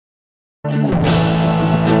Hello,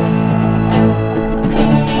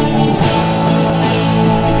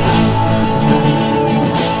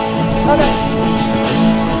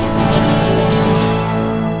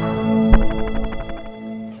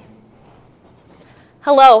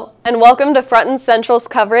 and welcome to Front and Central's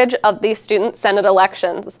coverage of the Student Senate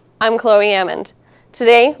elections. I'm Chloe Ammond.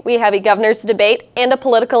 Today, we have a governor's debate and a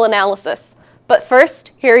political analysis. But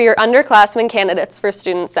first, here are your underclassmen candidates for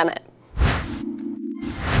Student Senate.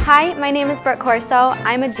 Hi, my name is Brooke Corso.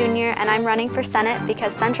 I'm a junior and I'm running for Senate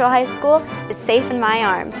because Central High School is safe in my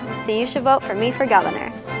arms, so you should vote for me for governor.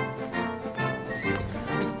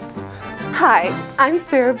 Hi, I'm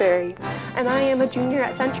Sarah Berry, and I am a junior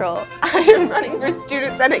at Central. I am running for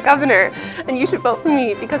Student Senate Governor, and you should vote for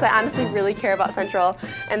me because I honestly really care about Central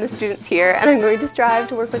and the students here, and I'm going to strive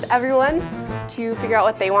to work with everyone to figure out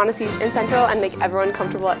what they want to see in Central and make everyone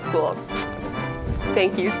comfortable at school.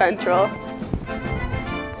 Thank you, Central.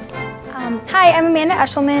 Hi, I'm Amanda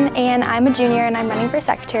Eshelman, and I'm a junior and I'm running for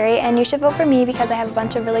secretary, and you should vote for me because I have a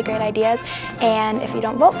bunch of really great ideas, and if you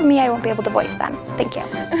don't vote for me, I won't be able to voice them. Thank you.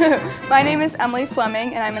 My name is Emily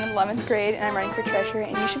Fleming, and I'm in 11th grade, and I'm running for treasurer,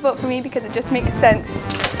 and you should vote for me because it just makes sense.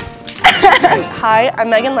 Hi, I'm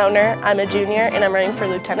Megan Lohner. I'm a junior, and I'm running for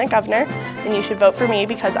lieutenant governor, and you should vote for me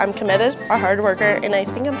because I'm committed, a hard worker, and I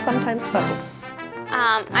think I'm sometimes funny.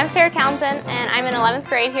 I'm Sarah Townsend, and I'm in 11th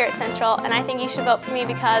grade here at Central, and I think you should vote for me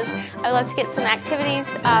because I love to get some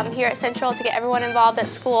activities here at Central to get everyone involved at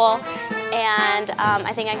school, and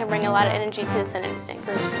I think I can bring a lot of energy to the Senate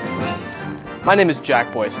group. My name is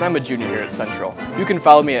Jack Boyce, and I'm a junior here at Central. You can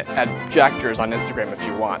follow me at JackJers on Instagram if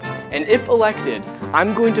you want. And if elected,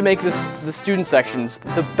 I'm going to make the student sections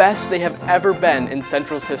the best they have ever been in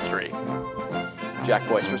Central's history. Jack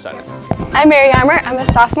Boyce for Senate. I'm Mary Armour. I'm a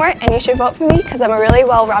sophomore, and you should vote for me because I'm a really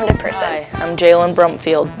well-rounded person. Hi, I'm Jalen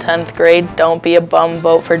Brumfield, 10th grade. Don't be a bum,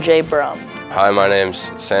 vote for Jay Brum. Hi, my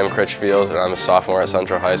name's Sam Critchfield, and I'm a sophomore at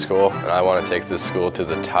Central High School, and I want to take this school to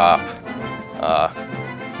the top.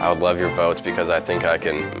 I would love your votes because I think I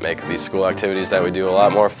can make these school activities that we do a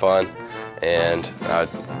lot more fun, and I'd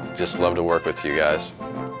just love to work with you guys.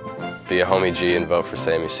 Be a homie G and vote for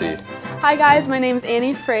Sammy C. Hi guys, my name is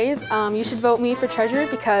Annie Fraze. You should vote me for treasurer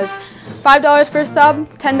because $5 for a sub,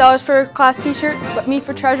 $10 for a class t-shirt, but me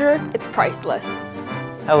for treasurer, it's priceless.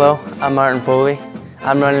 Hello, I'm Martin Foley.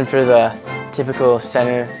 I'm running for the typical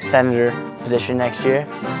senator position next year.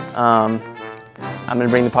 I'm going to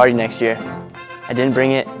bring the party next year. I didn't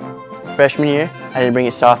bring it freshman year, I didn't bring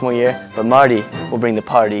it sophomore year, but Marty will bring the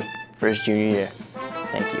party for his junior year.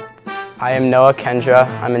 Thank you. I am Noah Kendra.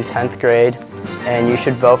 I'm in 10th grade, and you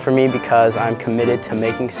should vote for me because I'm committed to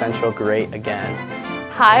making Central great again.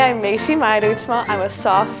 Hi, I'm Macy Meidutsma. I'm a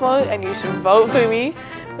sophomore, and you should vote for me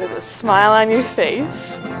with a smile on your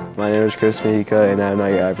face. My name is Chris Mahika, and I'm not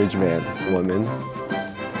your average man, woman.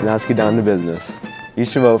 And let's get down to business. You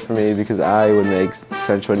should vote for me because I would make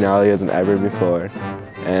Central gnarlier than ever before,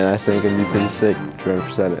 and I think it'd be pretty sick to run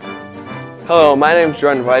for Senate. Hello, my name is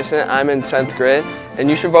Jordan Weissman. I'm in 10th grade, and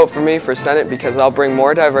you should vote for me for Senate because I'll bring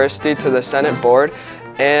more diversity to the Senate board,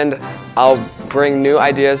 and I'll bring new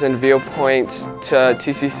ideas and viewpoints to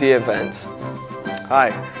TCC events.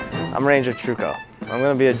 Hi, I'm Ranger Truco. I'm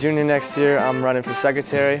going to be a junior next year. I'm running for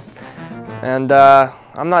secretary, and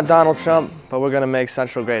I'm not Donald Trump, but we're going to make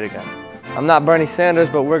Central great again. I'm not Bernie Sanders,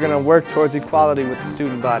 but we're going to work towards equality with the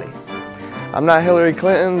student body. I'm not Hillary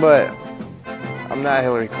Clinton, but I'm not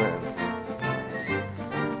Hillary Clinton.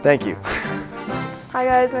 Thank you. Hi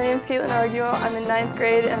guys, my name is Caitlin Arguo. I'm in 9th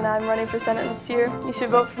grade and I'm running for Senate this year. You should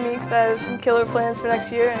vote for me because I have some killer plans for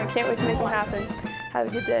next year and I can't wait to make them happen. Have a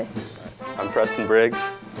good day. I'm Preston Briggs.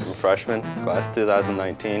 I'm a freshman, class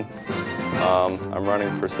 2019. I'm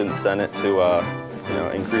running for Student Senate to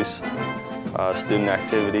increase student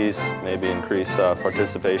activities, maybe increase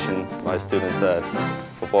participation by students at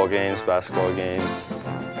football games, basketball games,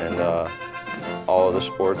 and all other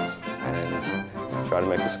sports, and try to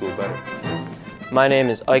make the school better. My name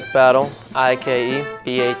is Ike Battle,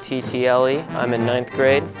 I-K-E-B-A-T-T-L-E. I'm in 9th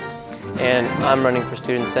grade, and I'm running for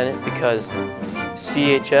Student Senate because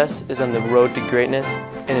CHS is on the road to greatness,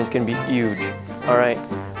 and it's going to be huge. All right,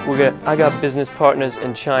 I got business partners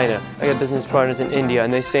in China, I got business partners in India,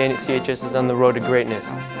 and they're saying that CHS is on the road to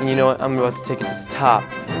greatness. And you know what? I'm about to take it to the top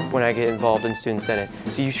when I get involved in Student Senate.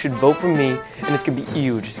 So you should vote for me, and it's going to be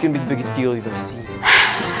huge. It's going to be the biggest deal you've ever seen.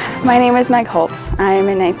 My name is Meg Holtz. I am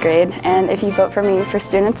in 9th grade, and if you vote for me for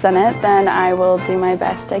Student Senate, then I will do my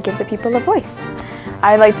best to give the people a voice.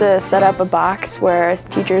 I'd like to set up a box where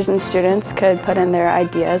teachers and students could put in their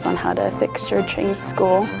ideas on how to fix or change the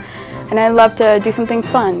school. And I'd love to do some things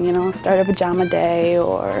fun, you know, start a pajama day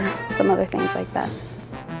or some other things like that.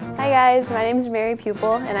 Hi guys, my name is Mary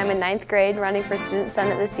Pupil and I'm in 9th grade running for Student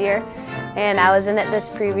Senate this year. And I was in it this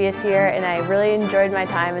previous year and I really enjoyed my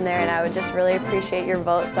time in there, and I would just really appreciate your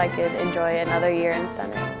vote so I could enjoy another year in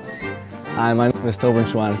Senate. Hi, my name is Tobin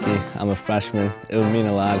Schwaneke. I'm a freshman. It would mean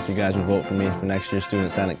a lot if you guys would vote for me for next year's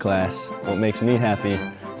Student Senate class. What makes me happy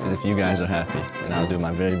is if you guys are happy, and I'll do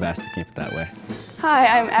my very best to keep it that way. Hi,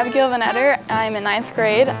 I'm Abigail Van Etter. I'm in 9th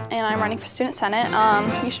grade and I'm running for Student Senate.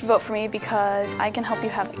 You should vote for me because I can help you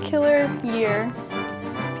have a killer year,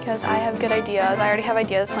 because I have good ideas. I already have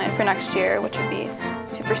ideas planned for next year, which would be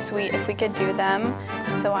super sweet if we could do them.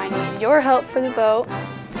 So I need your help for the vote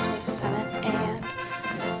to make the Senate,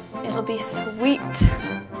 and it'll be sweet.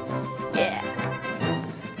 Yeah.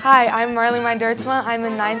 Hi, I'm Marley Meidertsma. I'm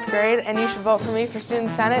in 9th grade, and you should vote for me for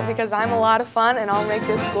Student Senate because I'm a lot of fun and I'll make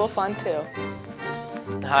this school fun too.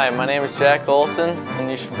 Hi, my name is Jack Olson, and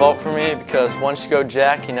you should vote for me because once you go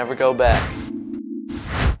Jack, you never go back.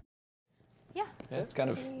 Yeah, it's kind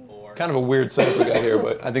of a weird setup we got here,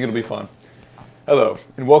 but I think it'll be fun. Hello,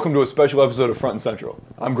 and welcome to a special episode of Front and Central.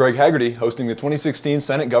 I'm Greg Haggerty, hosting the 2016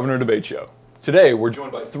 Senate Governor Debate Show. Today, we're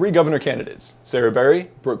joined by 3 governor candidates, Sarah Berry,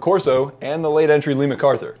 Brooke Corso, and the late entry Lee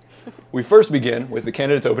MacArthur. We first begin with the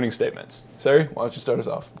candidates' opening statements. Sarah, why don't you start us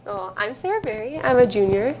off? Oh, I'm Sarah Berry. I'm a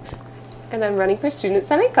junior, and I'm running for Student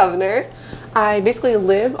Senate Governor. I basically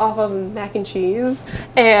live off of mac and cheese,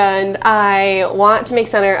 and I want to make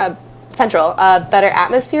Central a better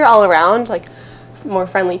atmosphere all around, like more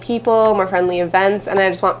friendly people, more friendly events, and I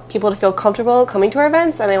just want people to feel comfortable coming to our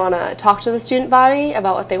events, and I want to talk to the student body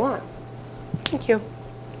about what they want. Thank you.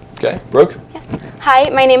 Okay, Brooke? Yes. Hi,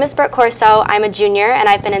 my name is Brooke Corso. I'm a junior and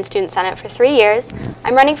I've been in Student Senate for 3 years.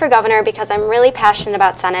 I'm running for governor because I'm really passionate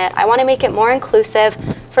about Senate. I want to make it more inclusive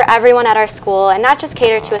for everyone at our school and not just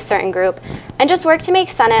cater to a certain group, and just work to make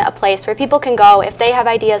Senate a place where people can go if they have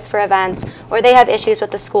ideas for events or they have issues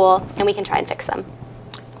with the school, and we can try and fix them.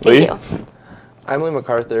 Thank you. I'm Lee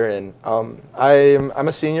MacArthur, and I'm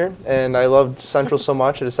a senior, and I loved Central so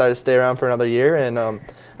much I decided to stay around for another year, and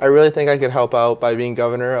I really think I could help out by being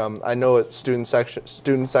governor. I know what student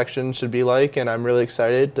section should be like, and I'm really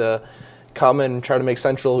excited to come and try to make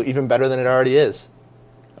Central even better than it already is.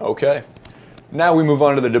 Okay. Now we move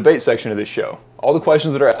on to the debate section of this show. All the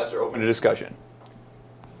questions that are asked are open to discussion.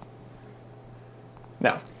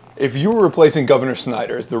 Now, if you were replacing Governor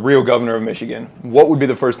Snyder as the real governor of Michigan, what would be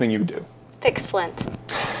the first thing you would do? Fix Flint.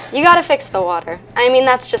 You gotta fix the water. I mean,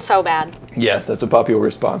 that's just so bad. Yeah, that's a popular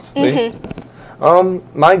response. Lee?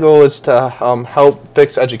 My goal is to help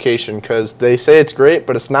fix education, because they say it's great,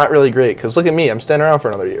 but it's not really great, because look at me, I'm staying around for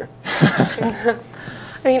another year. I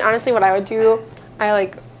mean, honestly, what I would do, I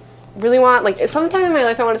really want, sometime in my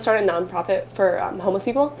life I want to start a nonprofit for homeless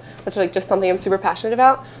people. That's just something I'm super passionate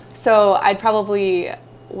about. So I'd probably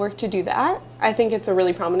work to do that. I think it's a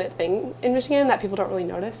really prominent thing in Michigan that people don't really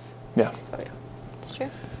notice. Yeah. So yeah, it's true.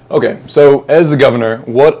 Okay, so as the governor,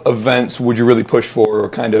 what events would you really push for or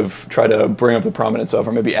kind of try to bring up the prominence of,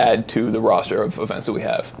 or maybe add to the roster of events that we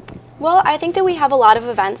have? Well, I think that we have a lot of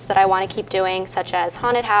events that I want to keep doing, such as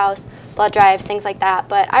haunted house, blood drives, things like that,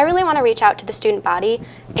 but I really want to reach out to the student body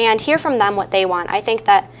and hear from them what they want. I think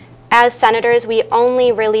that as senators, we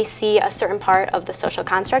only really see a certain part of the social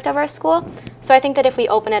construct of our school. So I think that if we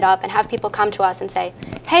open it up and have people come to us and say,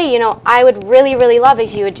 hey, I would really, really love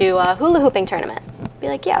if you would do a hula hooping tournament. Be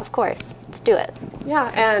like, yeah, of course, let's do it.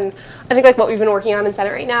 Yeah, and I think what we've been working on in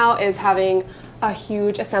Senate right now is having a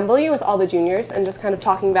huge assembly with all the juniors and just kind of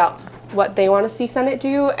talking about what they want to see Senate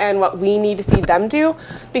do and what we need to see them do,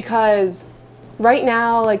 because right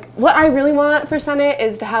now, what I really want for Senate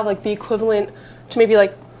is to have the equivalent to maybe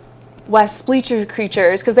West Bleacher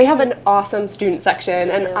Creatures, because they have an awesome student section,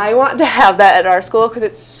 and I want to have that at our school because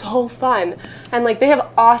it's so fun, and they have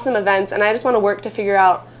awesome events, and I just want to work to figure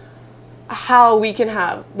out how we can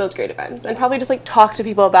have those great events, and probably just talk to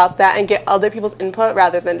people about that and get other people's input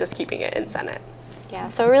rather than just keeping it in Senate. Yeah,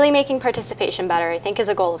 so really making participation better, I think, is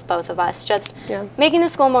a goal of both of us. Just making the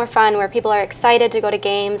school more fun, where people are excited to go to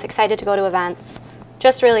games, excited to go to events,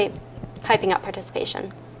 just really hyping up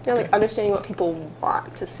participation. Yeah, understanding what people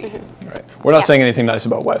want to see. Right. We're not saying anything nice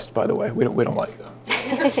about West, by the way. We don't like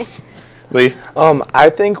them. Lee? I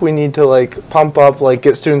think we need to pump up,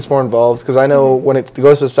 get students more involved, because I know when it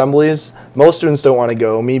goes to assemblies, most students don't want to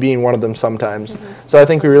go, me being one of them sometimes. So I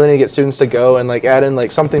think we really need to get students to go and add in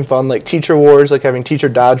something fun, like teacher wars, having teacher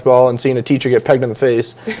dodgeball and seeing a teacher get pegged in the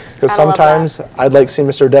face. Because sometimes I'd like to see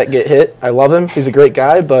Mr. Odette get hit. I love him, he's a great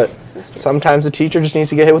guy, but sometimes the teacher just needs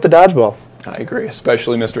to get hit with the dodgeball. I agree,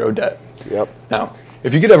 especially Mr. Odette. Yep. Now,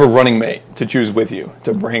 if you could have a running mate to choose with you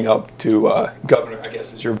to bring up to governor, I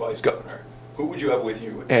guess, as your vice governor, who would you have with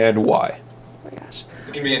you and why? Oh my gosh.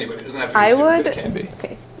 It can be anybody. It doesn't have to be I a student, would. but it can be.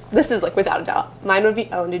 Okay. This is like without a doubt. Mine would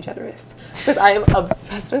be Ellen DeGeneres because I am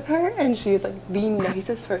obsessed with her and she is like the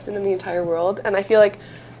nicest person in the entire world. And I feel like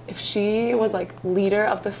if she was like leader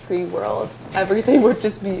of the free world, everything would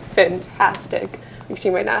just be fantastic. Like she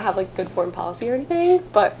might not have like good foreign policy or anything,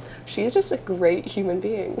 but she's just a great human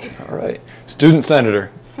being. All right. Student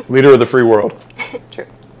senator, leader of the free world. True.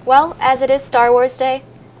 Well, as it is Star Wars Day,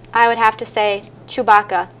 I would have to say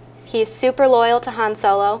Chewbacca. He's super loyal to Han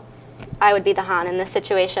Solo. I would be the Han in this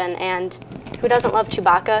situation, and who doesn't love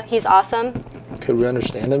Chewbacca? He's awesome. Could we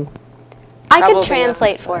understand him? I could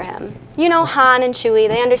translate for him. You know, Han and Chewie,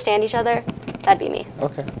 they understand each other. That'd be me.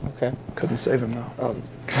 Okay, okay. Couldn't save him though.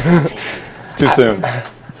 It's too soon.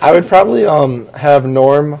 I would probably have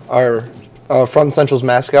Norm, our Front and Central's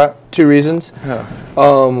mascot. 2 reasons. Yeah.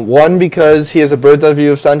 One, because he has a bird's eye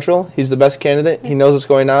view of Central. He's the best candidate. He knows what's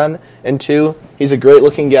going on. And 2, he's a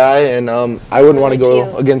great-looking guy, and I wouldn't want to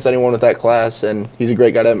go against anyone with that class. And he's a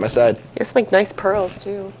great guy to have at my side. He has some like nice pearls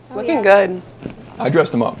too. Looking good. I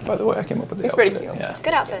dressed him up, by the way. I came up with the He's outfit. pretty cute. Yeah.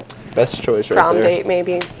 Good outfit. Best choice right Prom there. date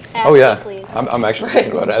maybe. Oh yeah. I'm actually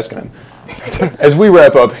thinking about asking him. As we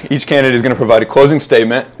wrap up, each candidate is going to provide a closing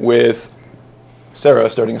statement with Sarah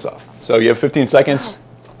starting us off. So you have 15 seconds.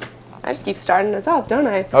 I just keep starting us off, don't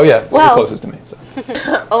I? Oh yeah, Well, you're closest to me. So.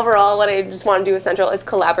 Overall, what I just want to do with Central is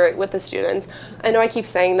collaborate with the students. I know I keep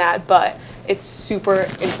saying that, but it's super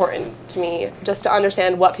important to me just to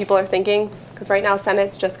understand what people are thinking, because right now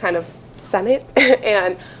Senate's just kind of Senate,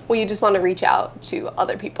 and we just want to reach out to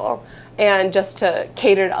other people and just to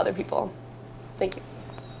cater to other people. Thank you.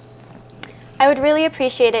 I would really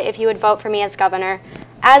appreciate it if you would vote for me as governor.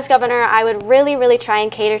 As governor, I would really, really try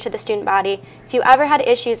and cater to the student body. If you ever had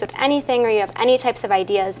issues with anything or you have any types of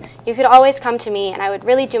ideas, you could always come to me, and I would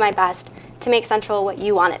really do my best to make Central what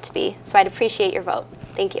you want it to be. So I'd appreciate your vote.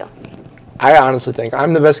 Thank you. I honestly think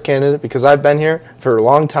I'm the best candidate because I've been here for a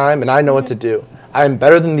long time and I know what to do. I am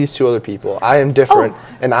better than these 2 other people. I am different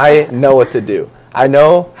and I know what to do. I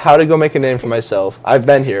know how to go make a name for myself. I've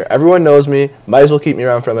been here. Everyone knows me. Might as well keep me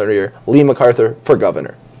around for another year. Lee MacArthur for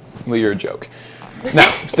governor. Lee, you're a joke.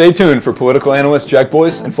 Now, stay tuned for political analyst Jack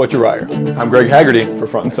Boyce and Fletcher Ryer. I'm Greg Haggerty for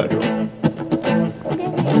Front and Central.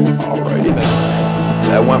 Alrighty then.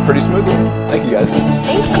 That went pretty smoothly. Thank you guys.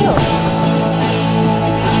 Thank you.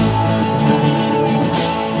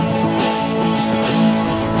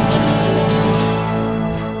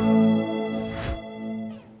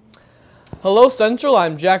 Hello Central,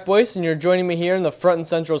 I'm Jack Boyce and you're joining me here in the Front and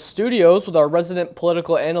Central studios with our resident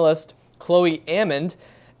political analyst Chloe Ammond.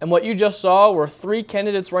 And what you just saw were 3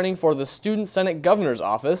 candidates running for the Student Senate Governor's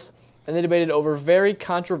Office, and they debated over very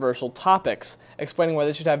controversial topics, explaining why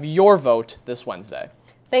they should have your vote this Wednesday.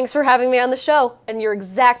 Thanks for having me on the show, and you're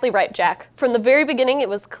exactly right, Jack. From the very beginning, it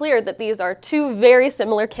was clear that these are 2 very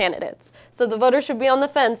similar candidates, so the voters should be on the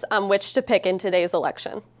fence on which to pick in today's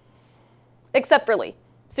election. Except for Lee.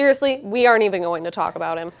 Seriously, we aren't even going to talk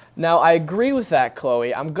about him. Now, I agree with that,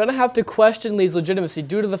 Chloe. I'm going to have to question Lee's legitimacy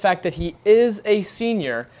due to the fact that he is a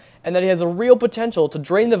senior and that he has a real potential to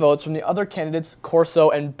drain the votes from the other candidates,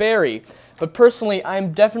 Corso and Barry. But personally,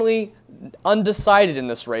 I'm definitely undecided in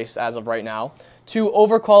this race as of right now. 2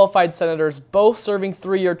 overqualified senators, both serving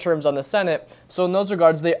 3-year terms on the Senate, so in those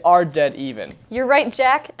regards, they are dead even. You're right,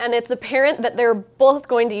 Jack, and it's apparent that they're both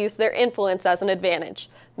going to use their influence as an advantage.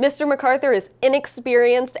 Mr. MacArthur is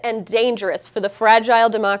inexperienced and dangerous for the fragile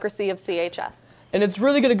democracy of CHS. And it's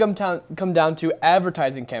really going to come down to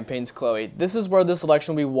advertising campaigns, Chloe. This is where this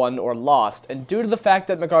election will be won or lost, and due to the fact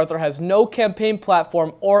that MacArthur has no campaign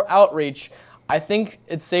platform or outreach, I think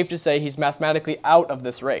it's safe to say he's mathematically out of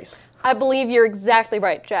this race. I believe you're exactly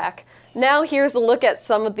right, Jack. Now here's a look at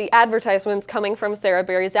some of the advertisements coming from Sarah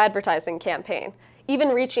Berry's advertising campaign, even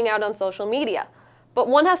reaching out on social media. But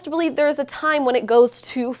one has to believe there is a time when it goes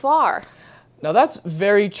too far. Now that's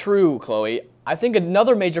very true, Chloe. I think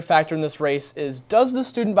another major factor in this race is, does the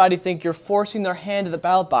student body think you're forcing their hand to the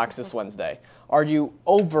ballot box this Wednesday? Are you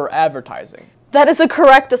over-advertising? That is a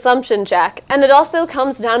correct assumption, Jack, and it also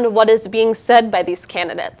comes down to what is being said by these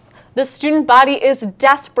candidates. The student body is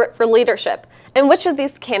desperate for leadership, and which of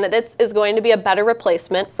these candidates is going to be a better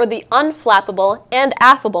replacement for the unflappable and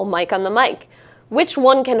affable Mike on the mic? Which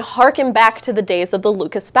one can harken back to the days of the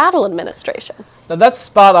Lucas Battle administration? Now that's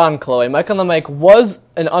spot on, Chloe. Mike on the mic was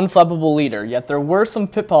an unflappable leader, yet there were some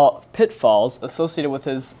pitfalls associated with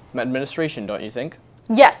his administration, don't you think?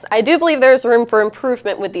 Yes, I do believe there's room for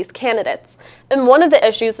improvement with these candidates. And one of the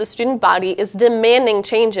issues the student body is demanding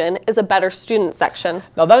change in is a better student section.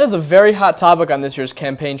 Now that is a very hot topic on this year's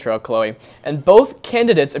campaign trail, Chloe, and both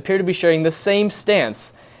candidates appear to be sharing the same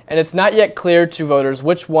stance. and it's not yet clear to voters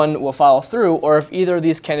which one will follow through or if either of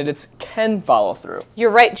these candidates can follow through.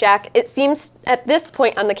 You're right, Jack. It seems at this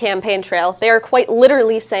point on the campaign trail, they are quite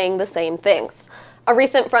literally saying the same things. A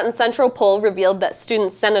recent Front and Central poll revealed that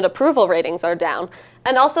student Senate approval ratings are down,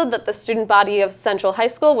 and also that the student body of Central High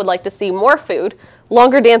School would like to see more food,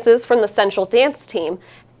 longer dances from the Central dance team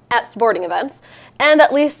at sporting events, and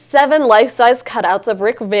at least 7 life-size cutouts of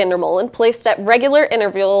Rick Vandermolen placed at regular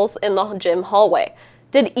intervals in the gym hallway.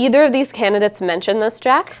 Did either of these candidates mention this,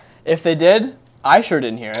 Jack? If they did, I sure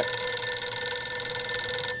didn't hear it.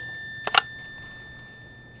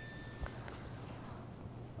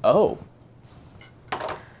 Oh.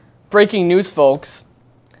 Breaking news, folks.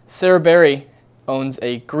 Sarah Berry owns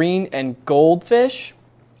a green and gold fish,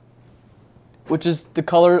 which is the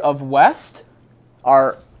color of West,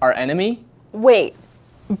 our enemy. Wait,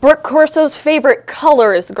 Brooke Corso's favorite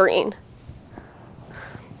color is green.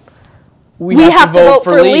 We have to vote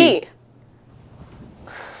for Lee.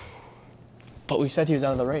 But we said he was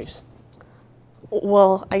out of the race.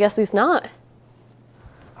 Well, I guess he's not.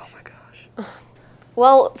 Oh my gosh.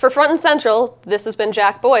 Well, for Front and Central, this has been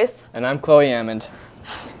Jack Boyce. And I'm Chloe Ammond.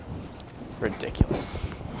 Ridiculous.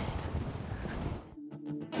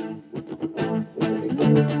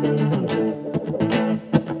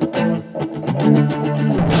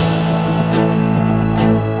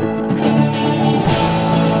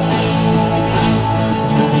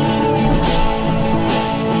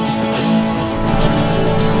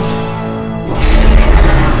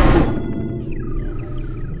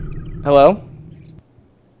 Hello?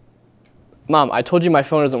 Mom, I told you my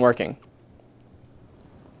phone isn't working.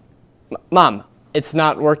 Mom, it's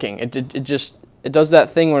not working. It does that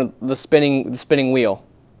thing where the spinning wheel.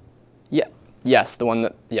 Yeah. Yes, the one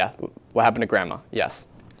that, yeah, what happened to Grandma. Yes.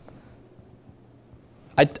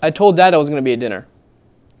 I told Dad I was going to be at dinner.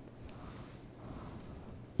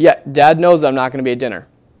 Yeah, Dad knows I'm not going to be at dinner.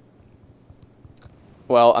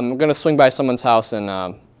 Well, I'm going to swing by someone's house and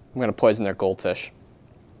I'm going to poison their goldfish.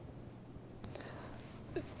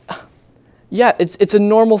 Yeah, it's a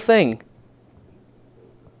normal thing.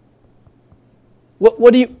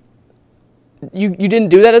 What do you didn't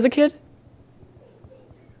do that as a kid?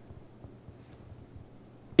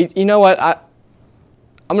 You know what?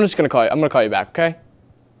 I'm just gonna call you. I'm gonna call you back, okay?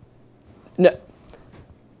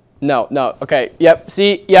 No. Okay. Yep.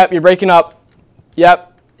 See. Yep. You're breaking up.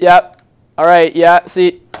 Yep. All right. Yeah.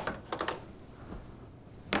 See.